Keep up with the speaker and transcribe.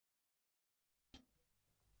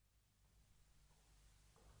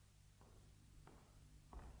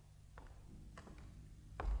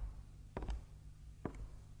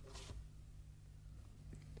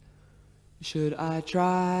Should I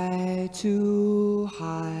try to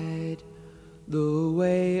hide the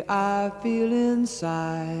way I feel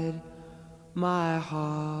inside my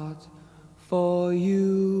heart for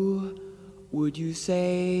you? Would you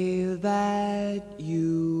say that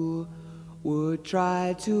you would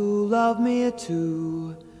try to love me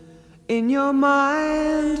too? In your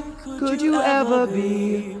mind, could you ever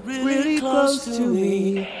be really close to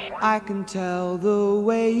me? I can tell the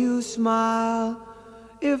way you smile.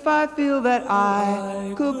 If I feel that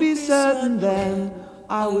I could be certain, then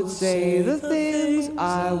I would say the things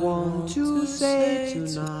I want to say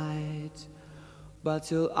tonight. But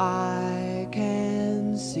till I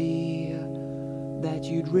can see that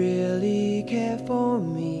you'd really care for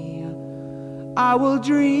me, I will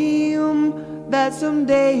dream that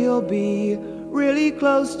someday you'll be really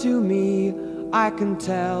close to me. I can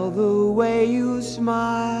tell the way you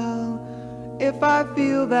smile. If I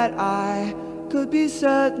feel that I could be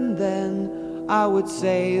certain, then I would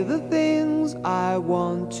say the things I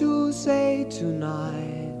want to say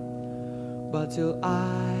tonight. But till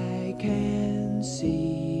I can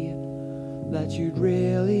see that you'd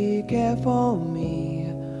really care for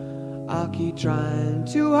me, I'll keep trying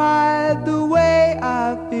to hide the way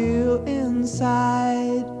I feel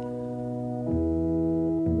inside.